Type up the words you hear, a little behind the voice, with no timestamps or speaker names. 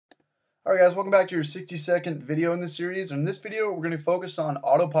Alright guys, welcome back to your 60-second video in this series. In this video, we're going to focus on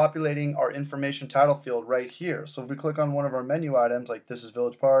auto-populating our information title field right here. So if we click on one of our menu items, like this is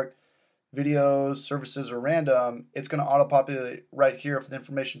Village Park, videos, services, or random, it's going to auto-populate right here for the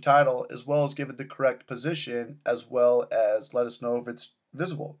information title, as well as give it the correct position, as well as let us know if it's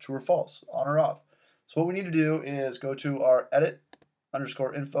visible, true or false, on or off. So what we need to do is go to our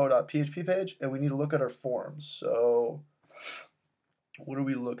edit_info.php page, and we need to look at our forms. So what are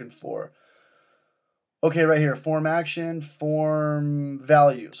we looking for? Okay, right here, form action, form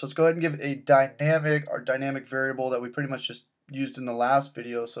value. So let's go ahead and give it our dynamic variable that we pretty much just used in the last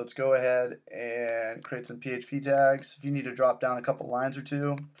video. So let's go ahead and create some PHP tags. If you need to drop down a couple lines or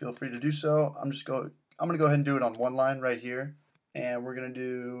two, feel free to do so. I'm going to go ahead and do it on one line right here. And we're going to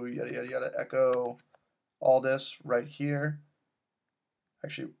do yada, yada, yada, echo all this right here.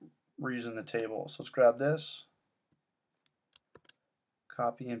 Actually, we're using the table. So let's grab this,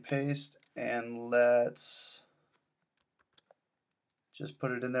 copy and paste, and let's just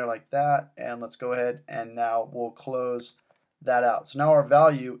put it in there like that, and let's go ahead and now we'll close that out. So now our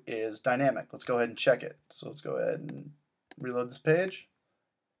value is dynamic. Let's go ahead and check it. So let's go ahead and reload this page,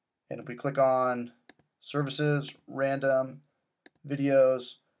 and if we click on services, random,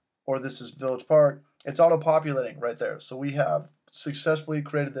 videos, or this is Village Park, it's auto-populating right there. So we have successfully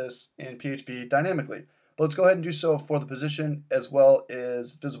created this in PHP dynamically. But let's go ahead and do so for the position as well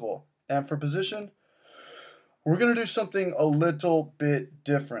as visible. And for position, we're going to do something a little bit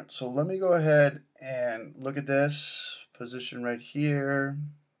different. So let me go ahead and look at this position right here.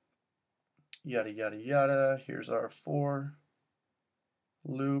 Yada, yada, yada. Here's our for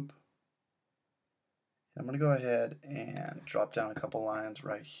loop. I'm going to go ahead and drop down a couple lines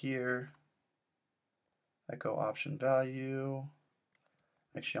right here. Echo option value.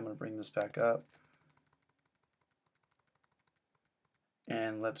 Actually, I'm going to bring this back up.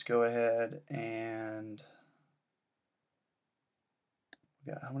 And let's go ahead and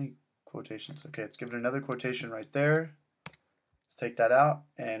we got how many quotations? Okay, let's give it another quotation right there. Let's take that out,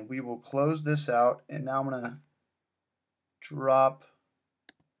 and we will close this out. And now I'm going to drop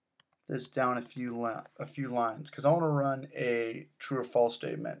this down a few lines because I want to run a true or false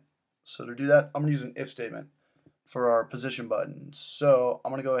statement. So to do that, I'm going to use an if statement for our position button. So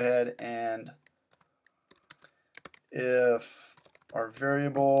I'm going to go ahead and if our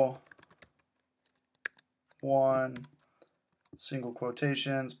variable one single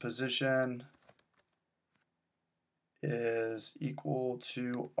quotations position is equal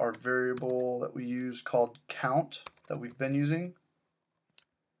to our variable that we use called count that we've been using,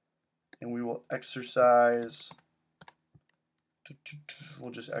 and we will exercise,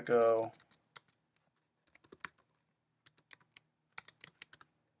 we'll just echo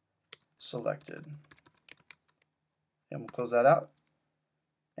selected, and we'll close that out.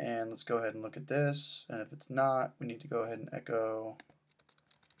 And let's go ahead and look at this, and if it's not, we need to go ahead and echo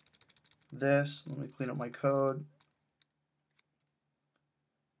this. Let me clean up my code,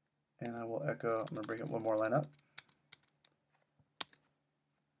 and I will echo, I'm going to bring it one more line up,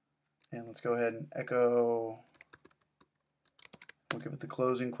 and let's go ahead and echo, we'll give it the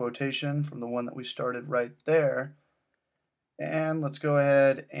closing quotation from the one that we started right there, and let's go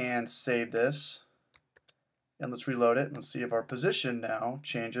ahead and save this. And let's reload it and let's see if our position now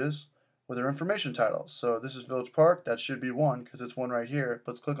changes with our information title. So this is Village Park. That should be 1 because it's 1 right here.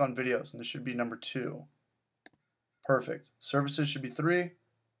 Let's click on videos and this should be number 2. Perfect. Services should be 3.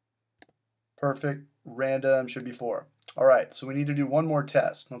 Perfect. Random should be 4. All right, so we need to do one more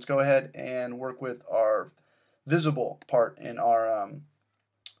test. Let's go ahead and work with our visible part in our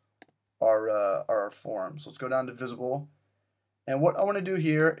form. So let's go down to visible. And what I want to do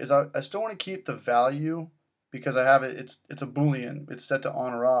here is I still want to keep the value because I have it, it's a Boolean, it's set to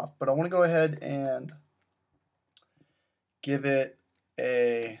on or off, but I want to go ahead and give it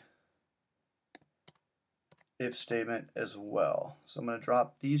a if statement as well. So I'm going to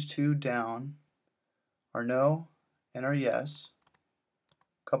drop these two down, our no and our yes,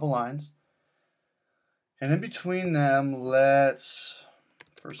 a couple lines, and in between them,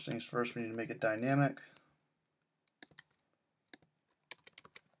 first things first, we need to make it dynamic,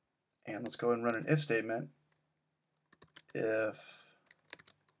 and let's go ahead and run an if statement. If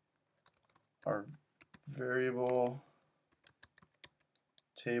our variable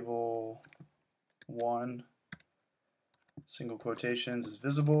table 1 single quotations is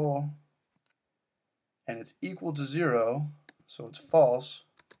visible and it's equal to 0, so it's false.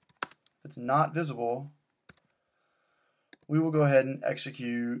 If it's not visible, we will go ahead and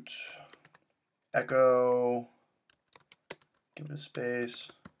execute echo, give it a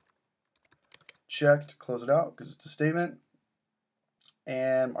space, checked, close it out because it's a statement,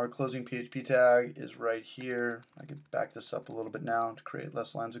 and our closing PHP tag is right here. I can back this up a little bit now to create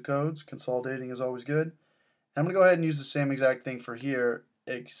less lines of codes. Consolidating is always good. And I'm going to go ahead and use the same exact thing for here,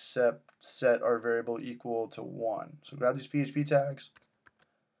 except set our variable equal to 1. So grab these PHP tags,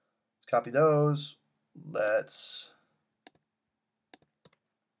 let's copy those, let's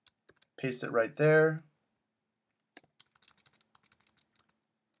paste it right there.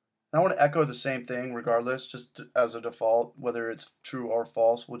 And I want to echo the same thing regardless, just as a default, whether it's true or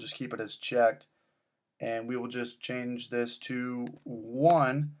false. We'll just keep it as checked, and we will just change this to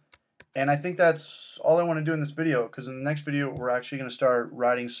 1. And I think that's all I want to do in this video, because in the next video we're actually going to start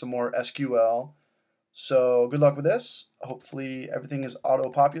writing some more SQL. So good luck with this. Hopefully everything is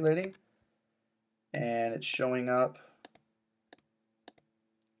auto-populating and it's showing up.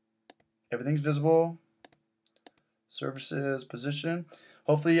 Everything's visible. Services, position.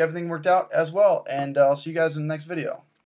 Hopefully everything worked out as well, and I'll see you guys in the next video.